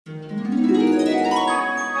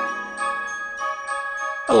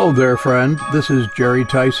Hello there, friend. This is Jerry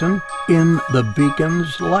Tyson in The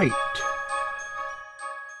Beacon's Light.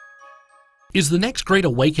 Is the next great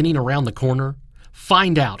awakening around the corner?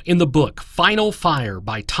 Find out in the book Final Fire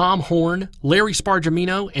by Tom Horn, Larry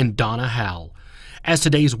Spargimino, and Donna Howell. As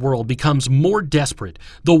today's world becomes more desperate,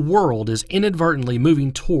 the world is inadvertently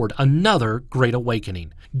moving toward another great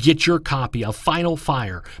awakening. Get your copy of Final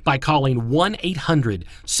Fire by calling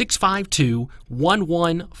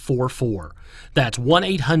 1-800-652-1144. That's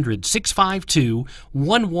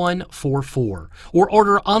 1-800-652-1144. Or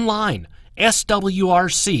order online,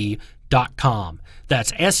 swrc.com.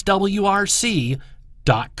 That's swrc.com.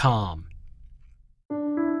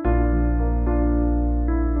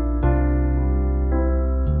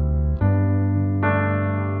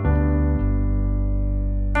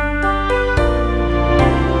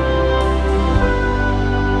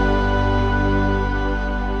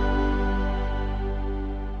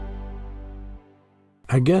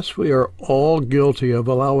 I guess we are all guilty of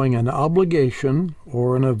allowing an obligation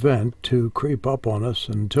or an event to creep up on us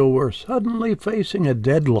until we're suddenly facing a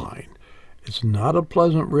deadline. It's not a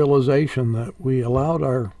pleasant realization that we allowed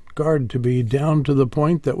our guard to be down to the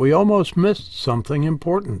point that we almost missed something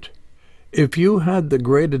important. If you had the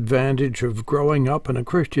great advantage of growing up in a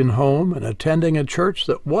Christian home and attending a church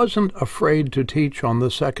that wasn't afraid to teach on the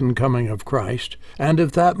second coming of Christ, and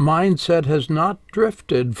if that mindset has not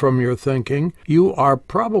drifted from your thinking, you are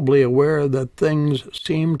probably aware that things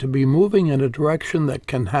seem to be moving in a direction that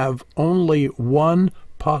can have only one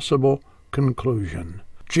possible conclusion.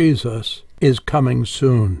 Jesus is coming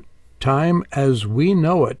soon. Time as we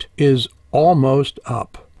know it is almost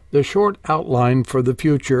up. The short outline for the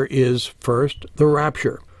future is, first, the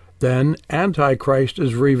rapture. Then, Antichrist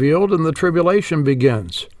is revealed and the tribulation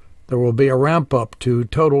begins. There will be a ramp-up to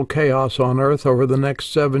total chaos on earth over the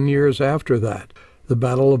next 7 years after that. The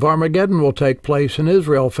Battle of Armageddon will take place in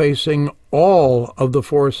Israel, facing all of the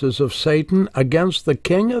forces of Satan against the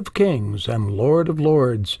King of Kings and Lord of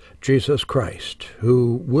Lords, Jesus Christ,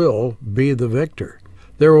 who will be the victor.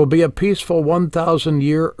 There will be a peaceful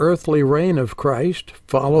 1,000-year earthly reign of Christ,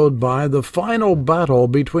 followed by the final battle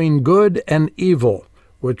between good and evil,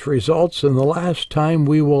 which results in the last time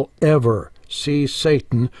we will ever see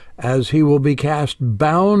Satan, as he will be cast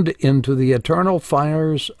bound into the eternal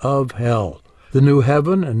fires of hell. The new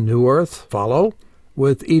heaven and new earth follow,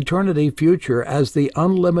 with eternity future as the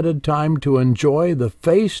unlimited time to enjoy the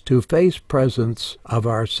face-to-face presence of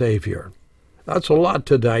our Savior. That's a lot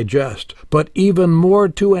to digest, but even more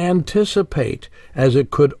to anticipate, as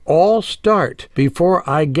it could all start before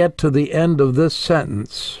I get to the end of this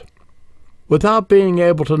sentence. Without being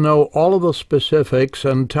able to know all of the specifics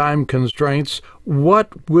and time constraints,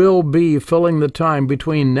 what will be filling the time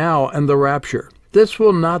between now and the rapture? This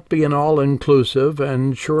will not be an all-inclusive,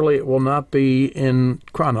 and surely it will not be in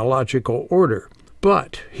chronological order.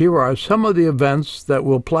 But here are some of the events that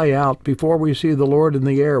will play out before we see the Lord in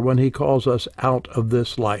the air when he calls us out of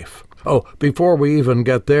this life. Oh, before we even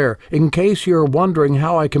get there, in case you're wondering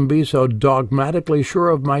how I can be so dogmatically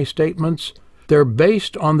sure of my statements, they're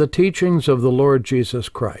based on the teachings of the Lord Jesus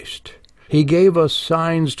Christ. He gave us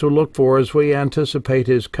signs to look for as we anticipate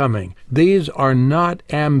his coming. These are not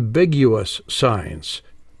ambiguous signs,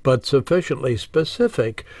 but sufficiently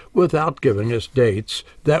specific, without giving us dates,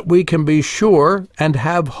 that we can be sure and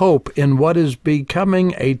have hope in what is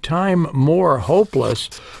becoming a time more hopeless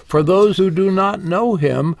for those who do not know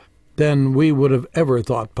him than we would have ever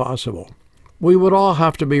thought possible. We would all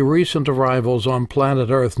have to be recent arrivals on planet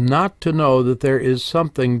Earth not to know that there is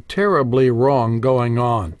something terribly wrong going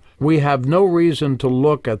on. We have no reason to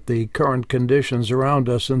look at the current conditions around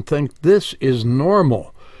us and think this is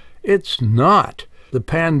normal. It's not. The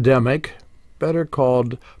pandemic, better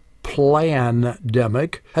called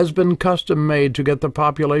plandemic, has been custom-made to get the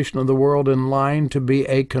population of the world in line to be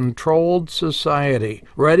a controlled society,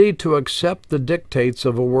 ready to accept the dictates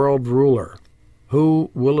of a world ruler.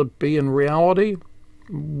 Who will it be in reality?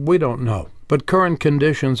 We don't know. But current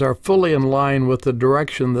conditions are fully in line with the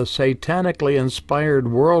direction the satanically inspired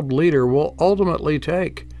world leader will ultimately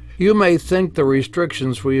take. You may think the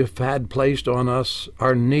restrictions we have had placed on us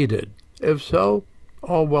are needed. If so,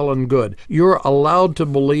 all well and good. You're allowed to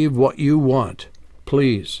believe what you want.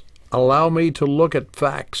 Please, allow me to look at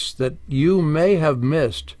facts that you may have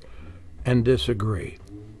missed and disagree.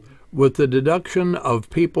 With the deduction of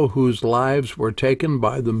people whose lives were taken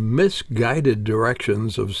by the misguided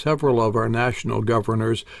directions of several of our national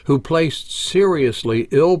governors who placed seriously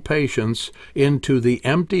ill patients into the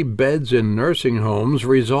empty beds in nursing homes,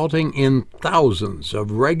 resulting in thousands of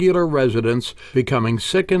regular residents becoming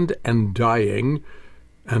sickened and dying,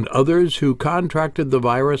 and others who contracted the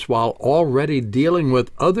virus while already dealing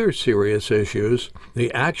with other serious issues,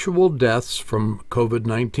 the actual deaths from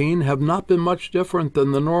COVID-19 have not been much different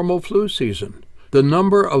than the normal flu season. The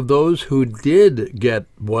number of those who did get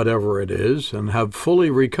whatever it is and have fully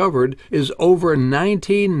recovered is over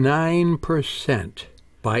 99%.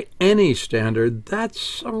 By any standard,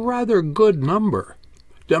 that's a rather good number.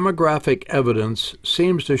 Demographic evidence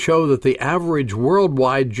seems to show that the average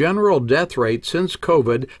worldwide general death rate since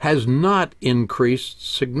COVID has not increased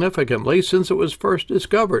significantly since it was first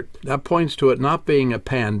discovered. That points to it not being a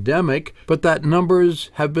pandemic, but that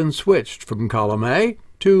numbers have been switched from column A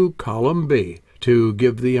to column B to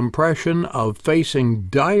give the impression of facing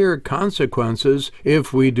dire consequences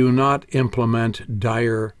if we do not implement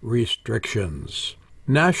dire restrictions.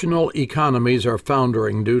 National economies are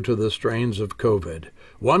foundering due to the strains of COVID.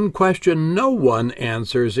 One question no one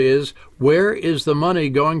answers is, where is the money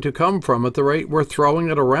going to come from at the rate we're throwing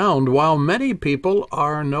it around while many people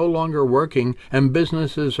are no longer working and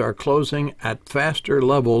businesses are closing at faster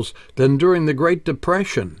levels than during the Great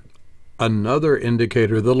Depression? Another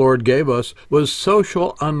indicator the Lord gave us was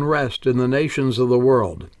social unrest in the nations of the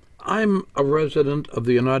world. I'm a resident of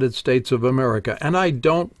the United States of America, and I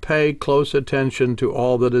don't pay close attention to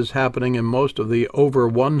all that is happening in most of the over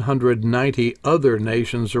 190 other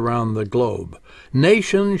nations around the globe.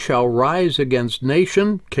 Nation shall rise against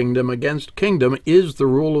nation, kingdom against kingdom is the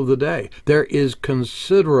rule of the day. There is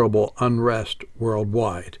considerable unrest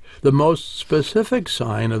worldwide. The most specific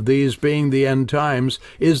sign of these being the end times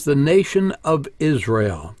is the nation of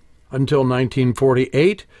Israel. Until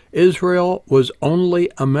 1948, Israel was only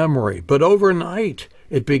a memory, but overnight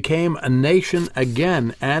it became a nation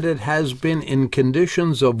again, and it has been in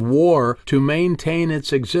conditions of war to maintain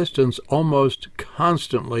its existence almost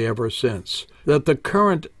constantly ever since. That the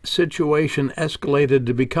current situation escalated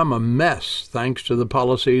to become a mess thanks to the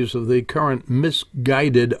policies of the current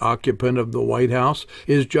misguided occupant of the White House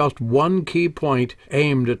is just one key point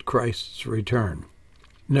aimed at Christ's return.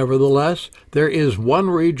 Nevertheless, there is one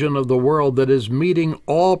region of the world that is meeting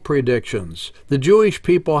all predictions. The Jewish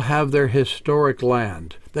people have their historic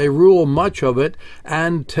land. They rule much of it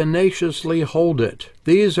and tenaciously hold it.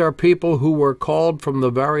 These are people who were called from the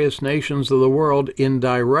various nations of the world in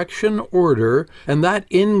direction order, and that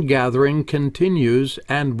ingathering continues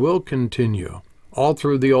and will continue. All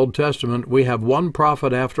through the Old Testament, we have one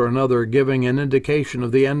prophet after another giving an indication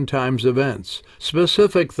of the end times events,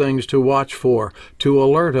 specific things to watch for, to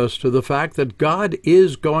alert us to the fact that God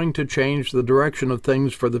is going to change the direction of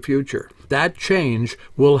things for the future. That change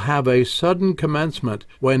will have a sudden commencement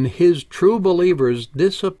when his true believers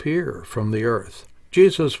disappear from the earth.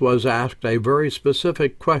 Jesus was asked a very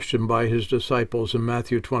specific question by his disciples in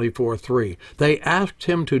Matthew 24:3. They asked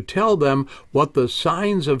him to tell them what the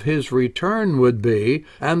signs of his return would be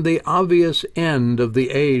and the obvious end of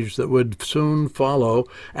the age that would soon follow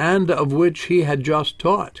and of which he had just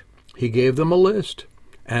taught. He gave them a list,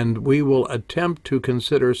 and we will attempt to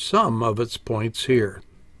consider some of its points here.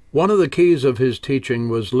 One of the keys of his teaching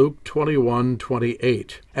was Luke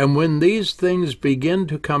 21:28. And when these things begin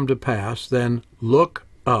to come to pass, then look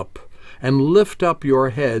up, and lift up your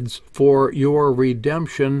heads, for your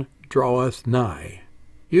redemption draweth nigh.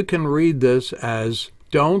 You can read this as,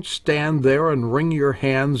 don't stand there and wring your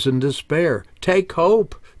hands in despair. Take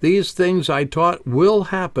hope. These things I taught will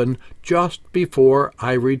happen just before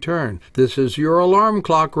I return. This is your alarm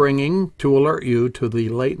clock ringing to alert you to the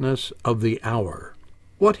lateness of the hour.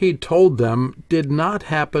 What he told them did not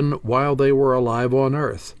happen while they were alive on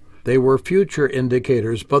earth. They were future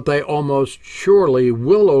indicators, but they almost surely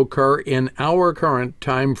will occur in our current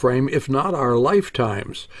time frame, if not our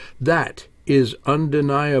lifetimes. That is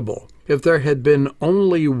undeniable. If there had been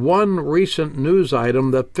only one recent news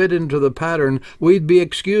item that fit into the pattern, we'd be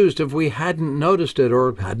excused if we hadn't noticed it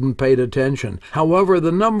or hadn't paid attention. However,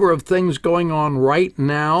 the number of things going on right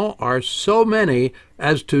now are so many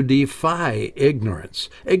as to defy ignorance.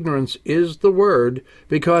 Ignorance is the word,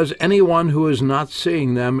 because anyone who is not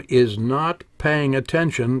seeing them is not paying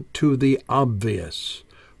attention to the obvious.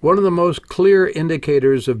 One of the most clear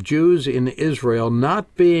indicators of Jews in Israel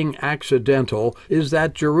not being accidental is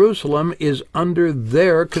that Jerusalem is under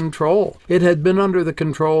their control. It had been under the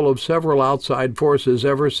control of several outside forces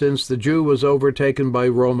ever since the Jew was overtaken by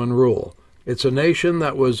Roman rule. It's a nation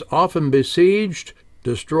that was often besieged,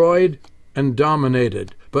 destroyed, and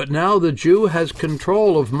dominated. But now the Jew has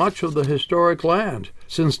control of much of the historic land.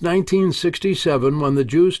 Since 1967, when the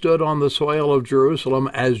Jews stood on the soil of Jerusalem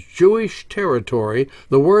as Jewish territory,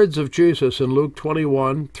 the words of Jesus in Luke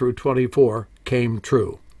 21 through 24 came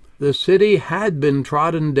true. The city had been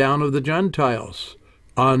trodden down of the Gentiles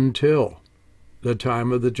until the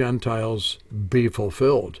time of the Gentiles be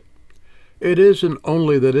fulfilled. It isn't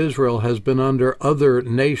only that Israel has been under other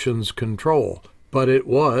nations' control, but it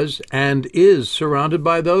was and is surrounded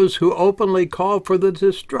by those who openly call for the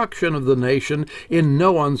destruction of the nation in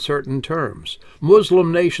no uncertain terms.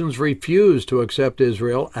 Muslim nations refuse to accept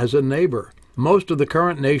Israel as a neighbor. Most of the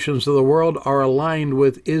current nations of the world are aligned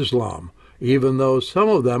with Islam, even though some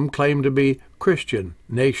of them claim to be Christian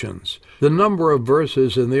nations. The number of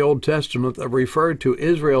verses in the Old Testament that refer to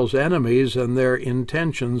Israel's enemies and their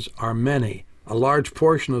intentions are many. A large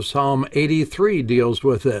portion of Psalm 83 deals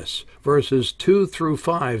with this. Verses 2 through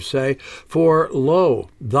 5 say, "For, lo,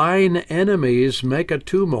 thine enemies make a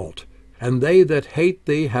tumult, and they that hate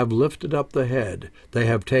thee have lifted up the head. They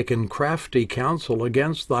have taken crafty counsel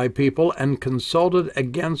against thy people, and consulted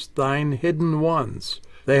against thine hidden ones.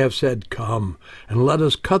 They have said, Come, and let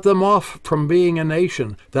us cut them off from being a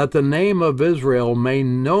nation, that the name of Israel may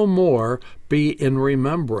no more be in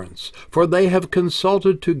remembrance. For they have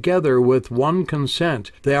consulted together with one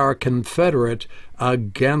consent. They are confederate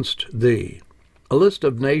against thee." A list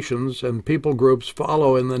of nations and people groups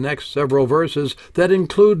follow in the next several verses that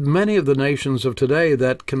include many of the nations of today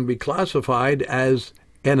that can be classified as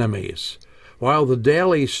enemies. While the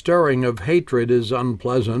daily stirring of hatred is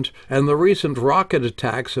unpleasant, and the recent rocket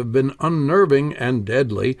attacks have been unnerving and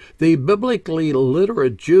deadly, the biblically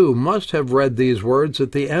literate Jew must have read these words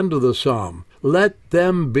at the end of the psalm. "Let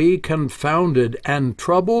them be confounded and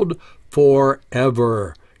troubled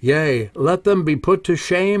forever. Yea, let them be put to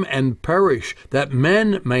shame and perish, that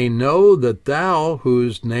men may know that thou,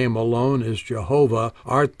 whose name alone is Jehovah,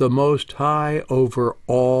 art the Most High over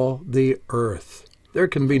all the earth." There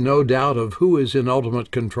can be no doubt of who is in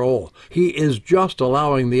ultimate control. He is just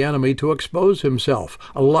allowing the enemy to expose himself,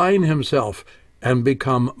 align himself, and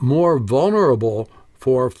become more vulnerable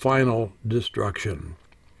for final destruction.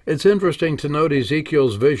 It's interesting to note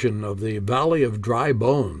Ezekiel's vision of the Valley of Dry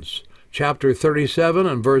Bones. Chapter 37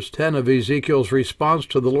 and verse 10 of Ezekiel's response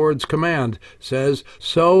to the Lord's command says,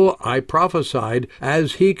 "So I prophesied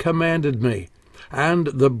as he commanded me. And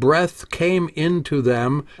the breath came into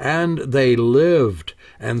them, and they lived,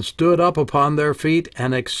 and stood up upon their feet,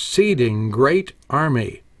 an exceeding great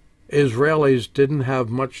army." Israelis didn't have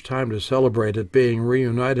much time to celebrate at being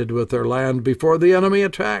reunited with their land before the enemy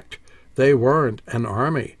attacked. They weren't an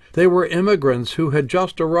army. They were immigrants who had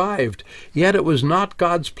just arrived, yet it was not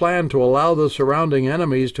God's plan to allow the surrounding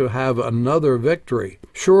enemies to have another victory.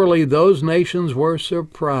 Surely those nations were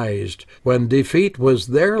surprised when defeat was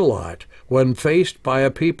their lot, when faced by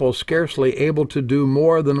a people scarcely able to do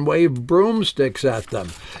more than wave broomsticks at them.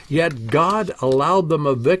 Yet God allowed them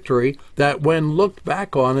a victory that, when looked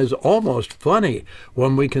back on, is almost funny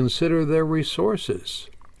when we consider their resources.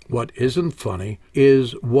 What isn't funny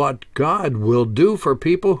is what God will do for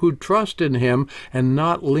people who trust in Him and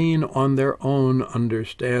not lean on their own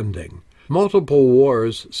understanding. Multiple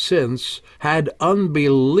wars since had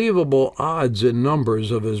unbelievable odds in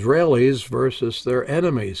numbers of Israelis versus their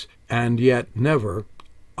enemies, and yet never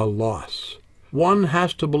a loss. One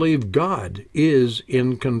has to believe God is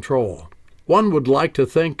in control. One would like to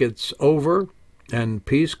think it's over and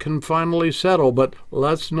peace can finally settle, but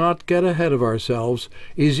let's not get ahead of ourselves.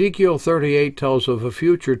 Ezekiel 38 tells of a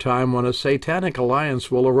future time when a satanic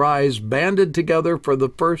alliance will arise, banded together for the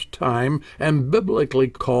first time, and biblically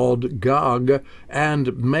called Gog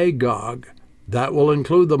and Magog. That will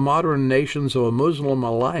include the modern nations of a Muslim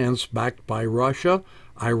alliance backed by Russia,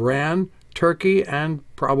 Iran, Turkey, and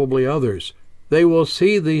probably others. They will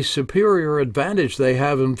see the superior advantage they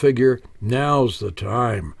have and figure, now's the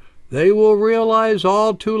time. They will realize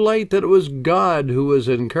all too late that it was God who was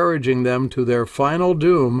encouraging them to their final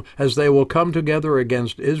doom, as they will come together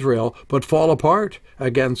against Israel, but fall apart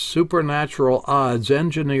against supernatural odds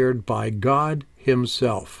engineered by God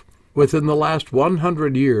Himself. Within the last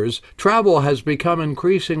 100 years, travel has become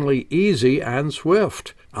increasingly easy and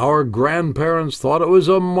swift. Our grandparents thought it was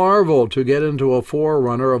a marvel to get into a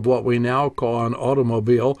forerunner of what we now call an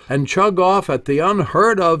automobile and chug off at the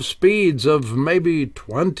unheard-of speeds of maybe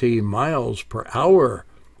 20 miles per hour,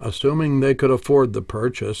 assuming they could afford the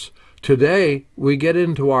purchase. Today, we get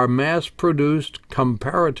into our mass-produced,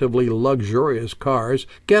 comparatively luxurious cars,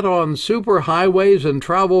 get on superhighways, and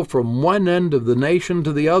travel from one end of the nation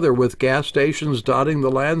to the other with gas stations dotting the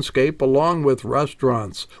landscape along with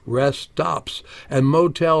restaurants, rest stops, and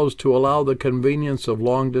motels to allow the convenience of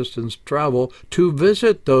long-distance travel to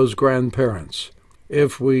visit those grandparents.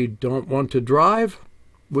 If we don't want to drive,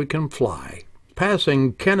 we can fly.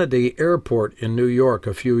 Passing Kennedy Airport in New York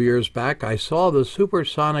a few years back, I saw the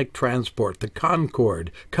supersonic transport, the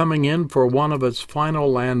Concorde, coming in for one of its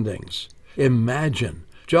final landings. Imagine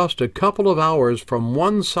just a couple of hours from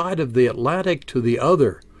one side of the Atlantic to the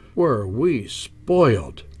other. Were we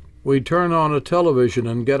spoiled? We turn on a television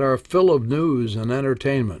and get our fill of news and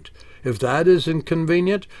entertainment. If that isn't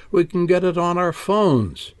convenient, we can get it on our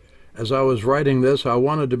phones. As I was writing this, I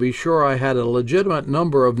wanted to be sure I had a legitimate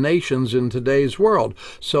number of nations in today's world,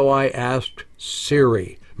 so I asked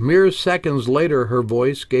Siri. Mere seconds later, her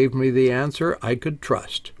voice gave me the answer I could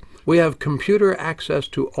trust. We have computer access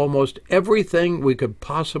to almost everything we could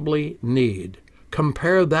possibly need.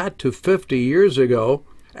 Compare that to 50 years ago,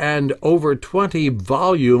 and over 20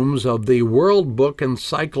 volumes of the World Book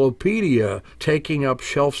Encyclopedia taking up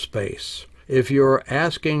shelf space. If you're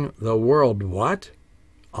asking the world what,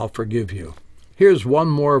 I'll forgive you. Here's one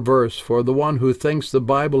more verse for the one who thinks the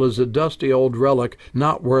Bible is a dusty old relic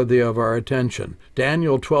not worthy of our attention.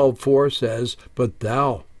 Daniel 12:4 says, "But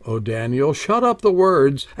thou, O Daniel, shut up the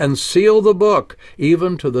words and seal the book,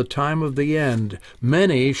 even to the time of the end.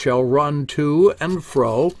 Many shall run to and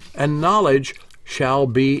fro, and knowledge shall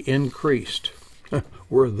be increased."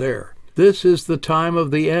 We're there. This is the time of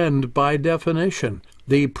the end by definition.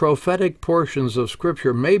 The prophetic portions of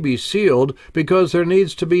Scripture may be sealed because there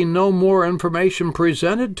needs to be no more information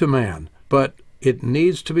presented to man, but it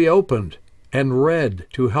needs to be opened and read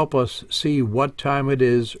to help us see what time it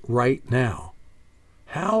is right now.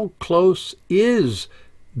 How close is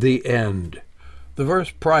the end? The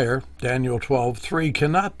verse prior, Daniel 12:3,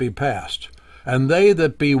 cannot be passed. "And they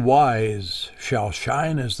that be wise shall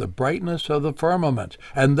shine as the brightness of the firmament,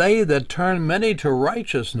 and they that turn many to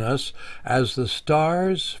righteousness as the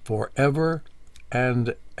stars forever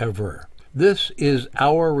and ever." This is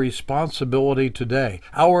our responsibility today.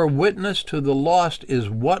 Our witness to the lost is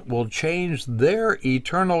what will change their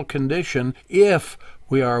eternal condition if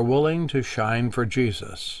we are willing to shine for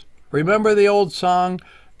Jesus. Remember the old song,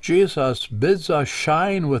 "Jesus bids us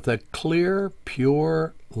shine with a clear,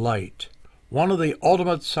 pure light." One of the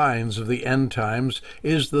ultimate signs of the end times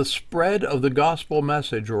is the spread of the gospel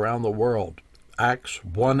message around the world. Acts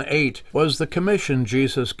 1:8 was the commission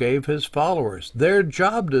Jesus gave his followers, their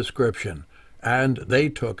job description, and they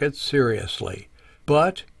took it seriously.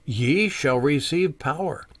 "But ye shall receive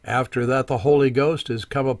power. After that the Holy Ghost is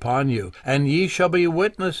come upon you, and ye shall be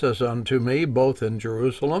witnesses unto me both in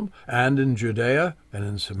Jerusalem, and in Judea, and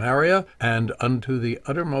in Samaria, and unto the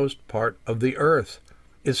uttermost part of the earth."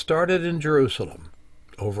 It started in Jerusalem.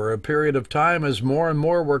 Over a period of time, as more and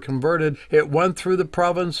more were converted, it went through the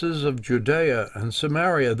provinces of Judea and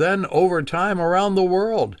Samaria, then over time around the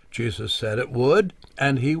world. Jesus said it would,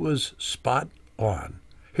 and he was spot on.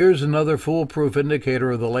 Here's another foolproof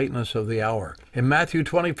indicator of the lateness of the hour. In Matthew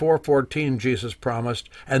 24:14, Jesus promised,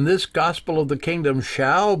 "And this gospel of the kingdom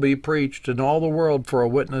shall be preached in all the world for a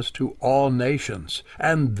witness to all nations,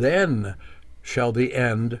 and then shall the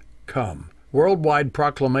end come." Worldwide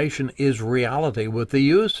proclamation is reality with the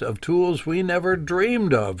use of tools we never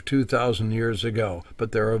dreamed of 2,000 years ago,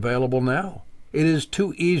 but they're available now. It is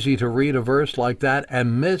too easy to read a verse like that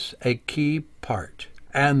and miss a key part.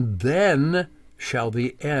 "And then shall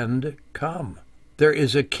the end come." There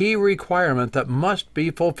is a key requirement that must be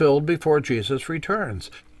fulfilled before Jesus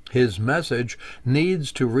returns. His message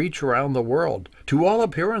needs to reach around the world. To all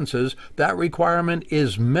appearances, that requirement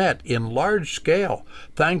is met in large scale,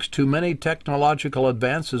 thanks to many technological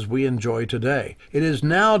advances we enjoy today. It is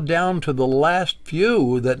now down to the last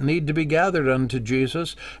few that need to be gathered unto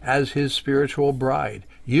Jesus as his spiritual bride.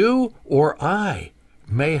 You or I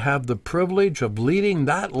may have the privilege of leading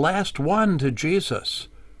that last one to Jesus.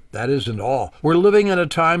 That isn't all. We're living in a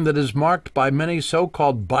time that is marked by many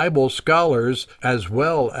so-called Bible scholars, as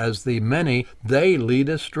well as the many they lead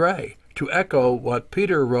astray. To echo what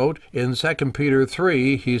Peter wrote in 2 Peter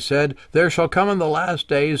 3, he said, "There shall come in the last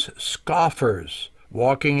days scoffers,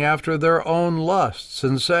 walking after their own lusts,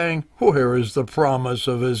 and saying, Where is the promise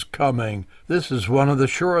of his coming?" This is one of the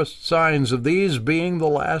surest signs of these being the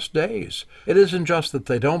last days. It isn't just that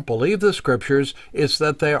they don't believe the Scriptures, it's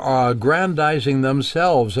that they are aggrandizing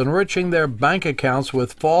themselves, enriching their bank accounts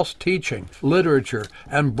with false teaching, literature,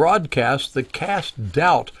 and broadcasts that cast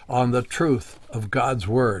doubt on the truth of God's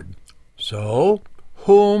Word. So,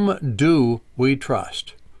 whom do we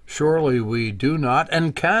trust? Surely we do not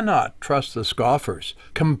and cannot trust the scoffers.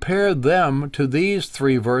 Compare them to these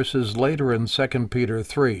 3 verses later in 2 Peter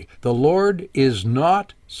 3. "The Lord is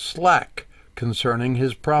not slack concerning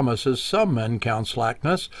his promises, some men count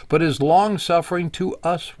slackness, but is long-suffering to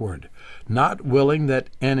usward, not willing that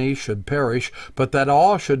any should perish, but that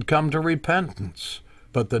all should come to repentance.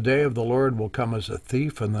 But the day of the Lord will come as a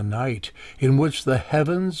thief in the night, in which the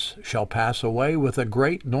heavens shall pass away with a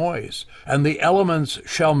great noise, and the elements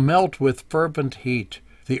shall melt with fervent heat.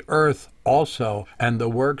 The earth also, and the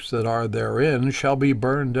works that are therein shall be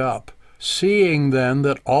burned up. Seeing then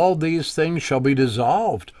that all these things shall be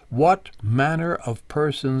dissolved, what manner of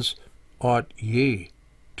persons ought ye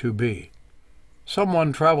to be?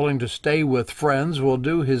 Someone traveling to stay with friends will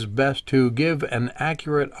do his best to give an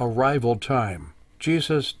accurate arrival time.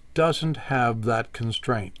 Jesus doesn't have that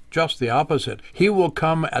constraint. Just the opposite. He will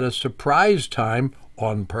come at a surprise time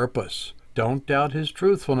on purpose. Don't doubt his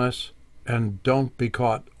truthfulness, and don't be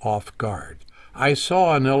caught off guard. I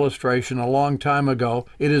saw an illustration a long time ago.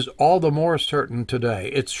 It is all the more certain today.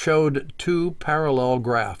 It showed two parallel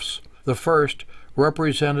graphs. The first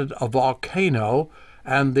represented a volcano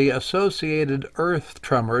and the associated earth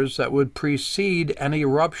tremors that would precede an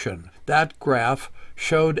eruption. That graph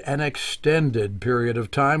showed an extended period of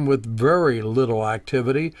time with very little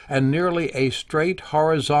activity and nearly a straight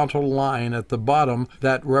horizontal line at the bottom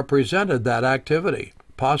that represented that activity,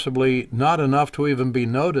 possibly not enough to even be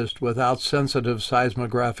noticed without sensitive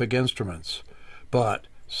seismographic instruments. But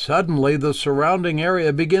suddenly the surrounding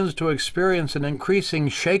area begins to experience an increasing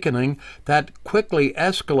shaking that quickly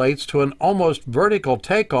escalates to an almost vertical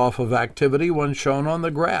takeoff of activity when shown on the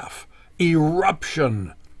graph.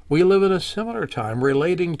 Eruption! We live in a similar time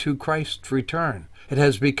relating to Christ's return. It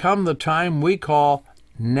has become the time we call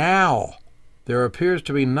now. There appears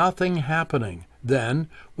to be nothing happening. Then,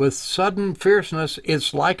 with sudden fierceness,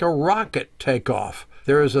 it's like a rocket takeoff.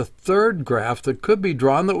 There is a third graph that could be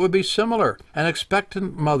drawn that would be similar. An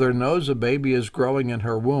expectant mother knows a baby is growing in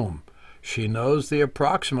her womb. She knows the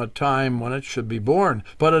approximate time when it should be born,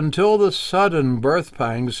 but until the sudden birth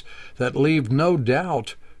pangs that leave no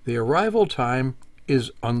doubt, the arrival time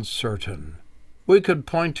is uncertain. We could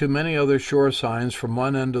point to many other sure signs from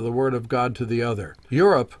one end of the Word of God to the other.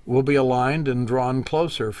 Europe will be aligned and drawn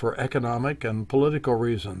closer for economic and political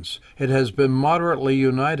reasons. It has been moderately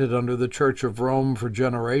united under the Church of Rome for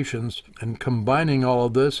generations, and combining all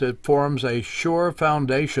of this, it forms a sure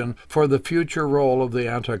foundation for the future role of the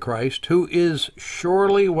Antichrist, who is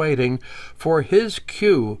surely waiting for his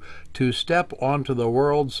cue to step onto the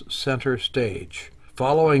world's center stage.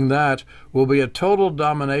 Following that will be a total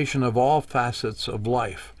domination of all facets of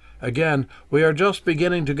life. Again, we are just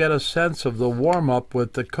beginning to get a sense of the warm-up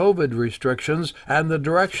with the COVID restrictions and the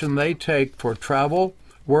direction they take for travel,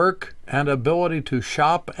 work, and ability to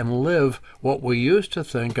shop and live what we used to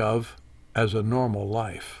think of as a normal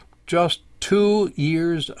life. Just 2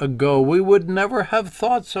 years ago, we would never have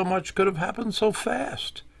thought so much could have happened so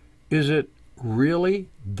fast. Is it really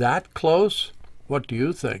that close? What do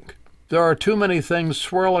you think? There are too many things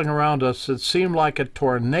swirling around us that seem like a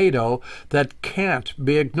tornado that can't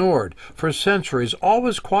be ignored. For centuries, all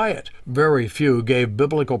was quiet. Very few gave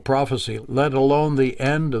biblical prophecy, let alone the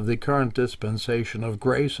end of the current dispensation of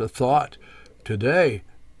grace, a thought. Today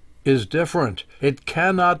is different. It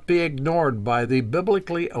cannot be ignored by the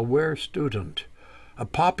biblically aware student. A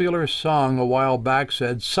popular song a while back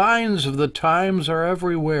said, "Signs of the times are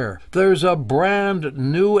everywhere. There's a brand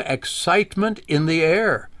new excitement in the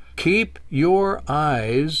air. Keep your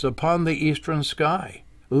eyes upon the eastern sky.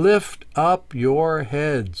 Lift up your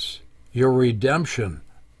heads. Your redemption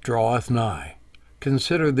draweth nigh."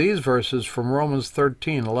 Consider these verses from Romans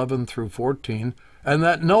 13:11 through 14, and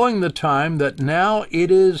that knowing the time, that now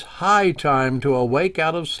it is high time to awake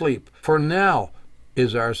out of sleep, for now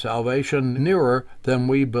is our salvation nearer than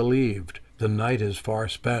we believed. The night is far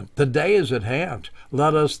spent. The day is at hand.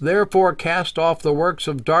 Let us therefore cast off the works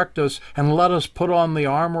of darkness, and let us put on the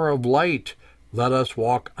armor of light. Let us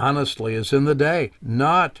walk honestly as in the day,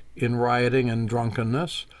 not in rioting and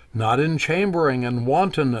drunkenness, not in chambering and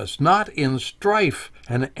wantonness, not in strife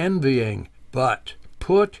and envying, but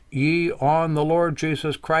put ye on the Lord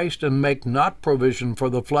Jesus Christ, and make not provision for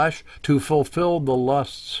the flesh to fulfill the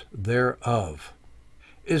lusts thereof.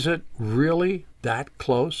 Is it really that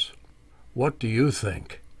close? What do you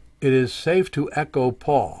think? It is safe to echo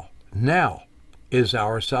Paul. Now is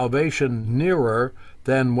our salvation nearer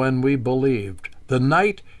than when we believed. The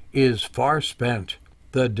night is far spent.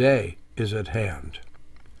 The day is at hand.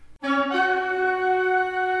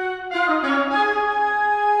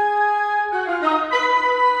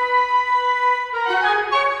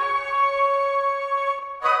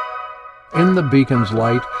 In the Beacon's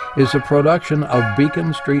Light is a production of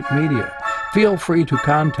Beacon Street Media. Feel free to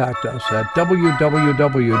contact us at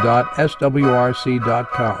www.swrc.com.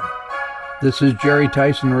 This is Jerry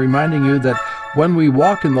Tyson reminding you that when we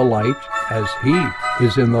walk in the light, as He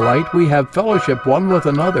is in the light, we have fellowship one with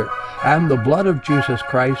another, and the blood of Jesus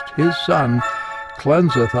Christ, His Son,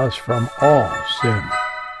 cleanseth us from all sin.